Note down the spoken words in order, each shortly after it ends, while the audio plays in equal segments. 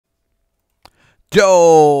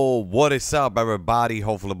Yo, what is up, everybody?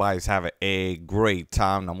 Hopefully everybody's having a great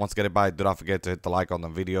time. Now, once again, everybody, do not forget to hit the like on the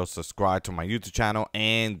video, subscribe to my YouTube channel,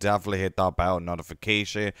 and definitely hit that bell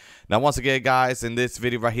notification. Now, once again, guys, in this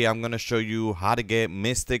video right here, I'm going to show you how to get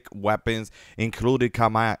mystic weapons, including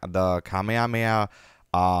the Kamehameha,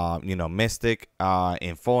 mystic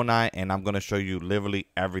in Fortnite, and I'm going to show you literally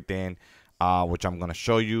everything. Which I'm going to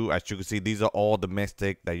show you. As you can see, these are all the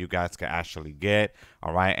mystic that you guys can actually get.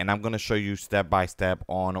 All right. And I'm going to show you step by step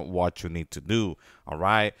on what you need to do. All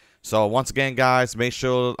right. So once again, guys, make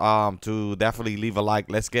sure to definitely leave a like.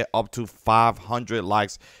 Let's get up to 500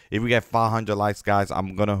 likes. If we get 500 likes, guys,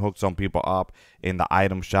 I'm going to hook some people up in the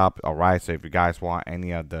item shop. All right. So if you guys want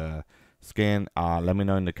any of the skin, let me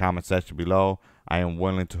know in the comment section below. I am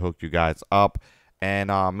willing to hook you guys up.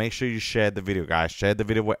 And make sure you share the video, guys. Share the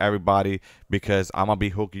video with everybody because I'm going to be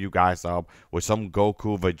hooking you guys up with some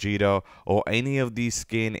Goku, Vegeta, or any of these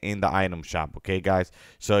skin in the item shop. Okay, guys?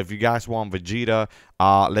 So if you guys want Vegeta,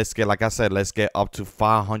 let's get, like I said, let's get up to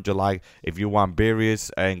 500 likes. If you want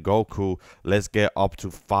Beerus and Goku, let's get up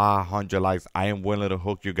to 500 likes. I am willing to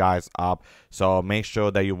hook you guys up. So make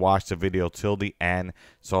sure that you watch the video till the end.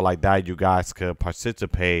 So like that, you guys could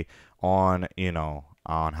participate on,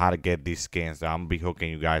 on how to get these skins that I'm gonna be hooking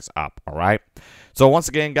you guys up. All right, so once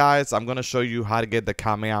again, guys, I'm gonna show you how to get the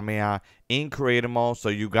Kamehameha in creative mode, so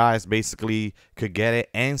you guys basically could get it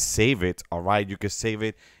and save it. All right, you could save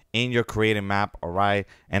it in your creative map. All right,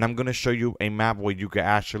 and I'm gonna show you a map where you can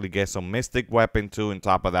actually get some mystic weapon too on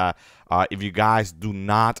top of that, if you guys do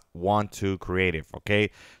not want to creative. Okay,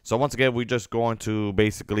 so once again, we're just going to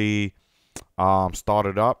basically start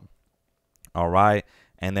it up. All right,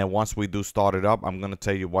 and then once we do start it up, I'm going to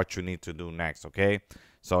tell you what you need to do next, okay?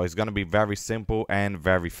 So it's going to be very simple and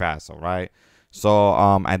very fast, all right? So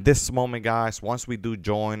at this moment, guys, once we do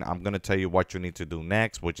join, I'm going to tell you what you need to do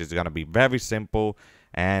next, which is going to be very simple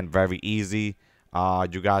and very easy.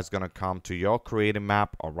 You guys going to come to your creative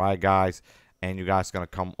map, all right, guys? And you guys going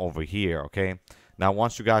to come over here, okay? Now,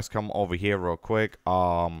 once you guys come over here real quick,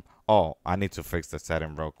 oh, I need to fix the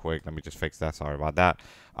setting real quick. Let me just fix that. Sorry about that.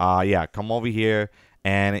 Yeah, come over here.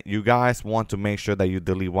 And you guys want to make sure that you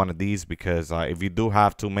delete one of these because if you do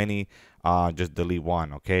have too many, just delete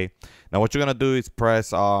one, okay? Now, what you're going to do is press,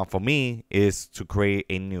 for me, is to create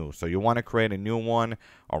a new. So you want to create a new one,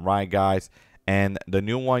 all right, guys? And the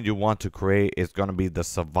new one you want to create is going to be the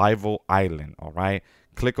survival island, all right?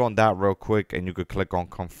 Click on that real quick and you could click on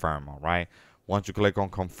confirm, all right? Once you click on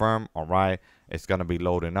confirm, all right, it's going to be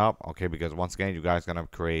loading up, okay? Because once again, you guys going to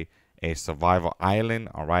create a survival island,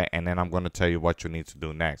 all right? And then I'm going to tell you what you need to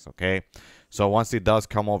do next, okay? So once it does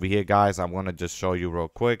come over here, guys, I'm going to just show you real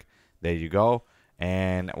quick. There you go.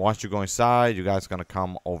 And once you go inside, you guys going to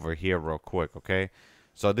come over here real quick, okay?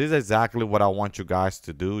 So this is exactly what I want you guys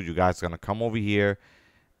to do. You guys going to come over here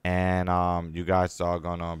and you guys are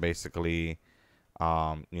going to basically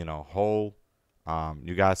hold.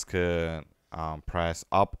 You guys could press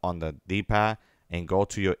up on the D-pad and go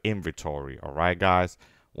to your inventory, all right, guys?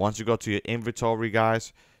 Once you go to your inventory,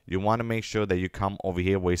 guys, you want to make sure that you come over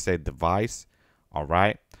here where it says device, all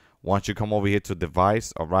right? Once you come over here to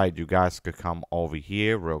device, all right, you guys could come over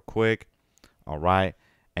here real quick, all right?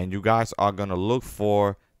 And you guys are going to look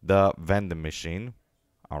for the vending machine,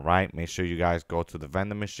 all right? Make sure you guys go to the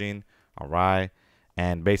vending machine, all right?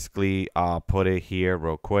 And basically put it here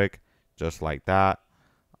real quick, just like that,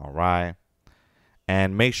 all right?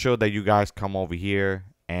 And make sure that you guys come over here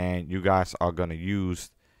and you guys are going to use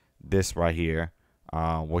this right here,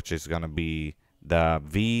 which is going to be the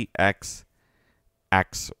VXX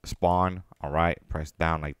spawn, all right? Press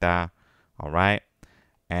down like that, all right?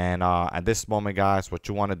 And at this moment, guys, what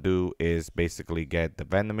you want to do is basically get the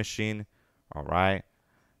vending machine, all right?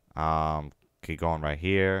 Keep going right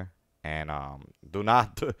here, and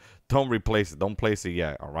don't replace it. Don't place it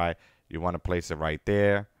yet, all right? You want to place it right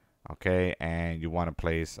there, okay? And you want to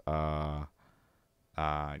place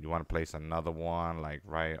another one like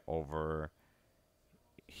right over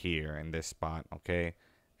here in this spot, okay?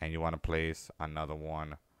 And you want to place another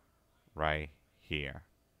one right here,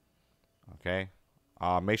 okay?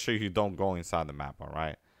 Make sure you don't go inside the map, all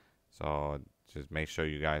right? So just make sure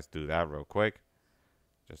you guys do that real quick,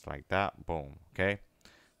 just like that. Boom. Okay,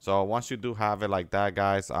 so once you do have it like that,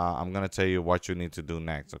 guys, I'm gonna tell you what you need to do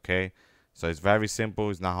next, okay? So it's very simple.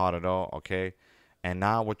 It's not hard at all, okay? And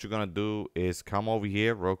now what you're going to do is come over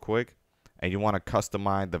here real quick. And you want to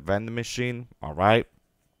customize the vending machine, all right?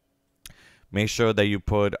 Make sure that you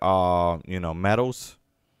put, metals,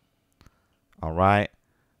 all right?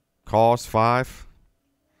 Cost 5,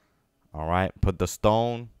 all right? Put the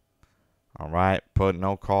stone, all right? Put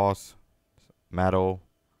no cost, metal,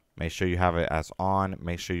 Make sure you have it as on.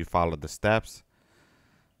 Make sure you follow the steps.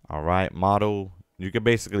 All right, model. You can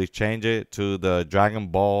basically change it to the Dragon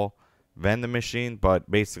Ball vending machine, but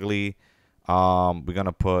basically, we're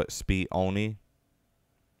gonna put speed only.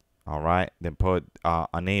 All right, then put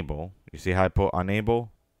enable. You see how I put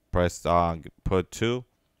enable? Press put 2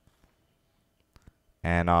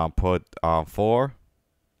 and put 4.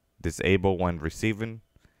 Disable when receiving.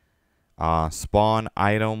 Spawn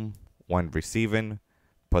item when receiving.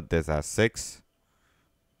 Put this as 6.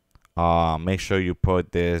 Make sure you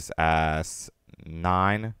put this as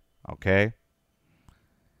 9. Okay.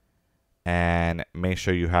 And make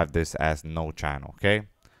sure you have this as no channel. Okay.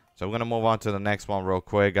 So we're gonna move on to the next one real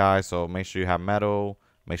quick, guys. So make sure you have metal.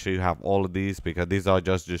 Make sure you have all of these, because these are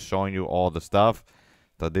just showing you all the stuff.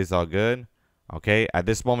 So these are good. Okay. At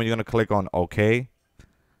this moment, you're gonna click on OK.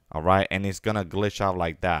 All right, and it's gonna glitch out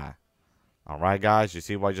like that. All right, guys. You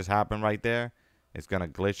see what just happened right there? It's gonna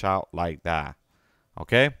glitch out like that.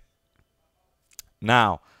 Okay.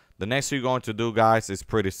 Now, the next thing you're going to do, guys, is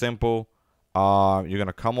pretty simple. You're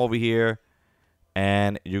gonna come over here,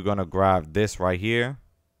 and you're gonna grab this right here.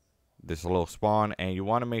 This little spawn, and you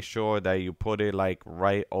want to make sure that you put it like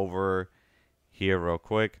right over here real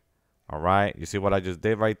quick. All right, you see what I just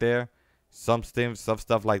did right there? Some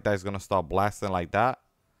stuff like that is gonna start blasting like that.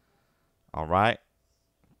 All right,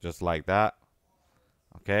 just like that.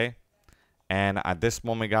 Okay, and at this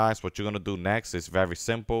moment, guys, what you're gonna do next is very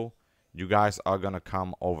simple. You guys are gonna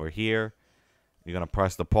come over here. You're gonna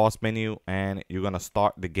press the pause menu, and you're gonna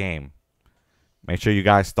start the game. Make sure you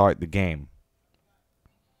guys start the game.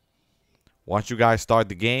 Once you guys start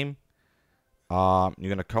the game, you're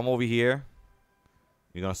going to come over here.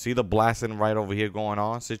 You're going to see the blasting right over here going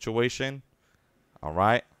on situation. All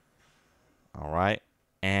right. All right.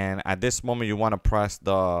 And at this moment, you want to press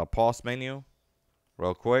the pause menu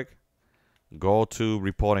real quick. Go to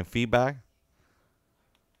reporting feedback.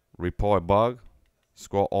 Report bug.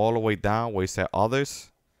 Scroll all the way down where it says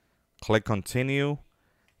others. Click continue.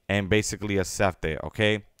 And basically accept it.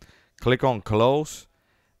 Okay. Click on close.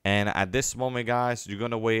 And at this moment, guys, you're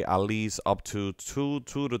gonna wait at least up to two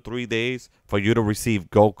to 3 days for you to receive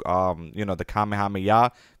the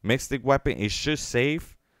Kamehameha Mystic weapon. It should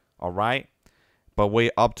save, all right, but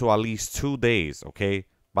wait up to at least 2 days. Okay.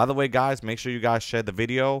 By the way, guys, make sure you guys share the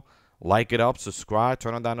video, like it up, subscribe,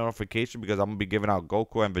 turn on that notification, because I'm gonna be giving out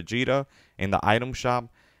Goku and Vegeta in the item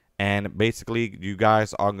shop, and basically you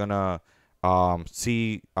guys are gonna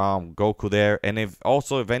see Goku there, and if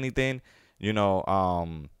anything,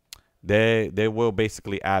 they will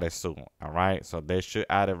basically add it soon. All right, so they should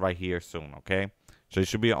add it right here soon. Okay, so it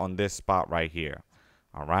should be on this spot right here.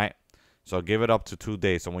 All right, so give it up to 2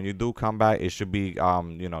 days. So when you do come back, it should be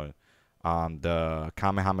the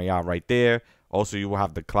Kamehameha right there. Also, you will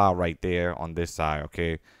have the cloud right there on this side.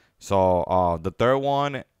 Okay, so the third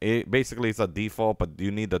one, it basically is a default, but you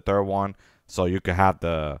need the third one so you can have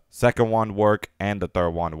the second one work and the third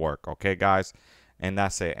one work. Okay, guys. And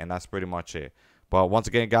that's it. And that's pretty much it. But once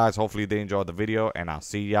again, guys, hopefully they enjoyed the video. And I'll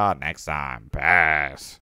see y'all next time. Peace.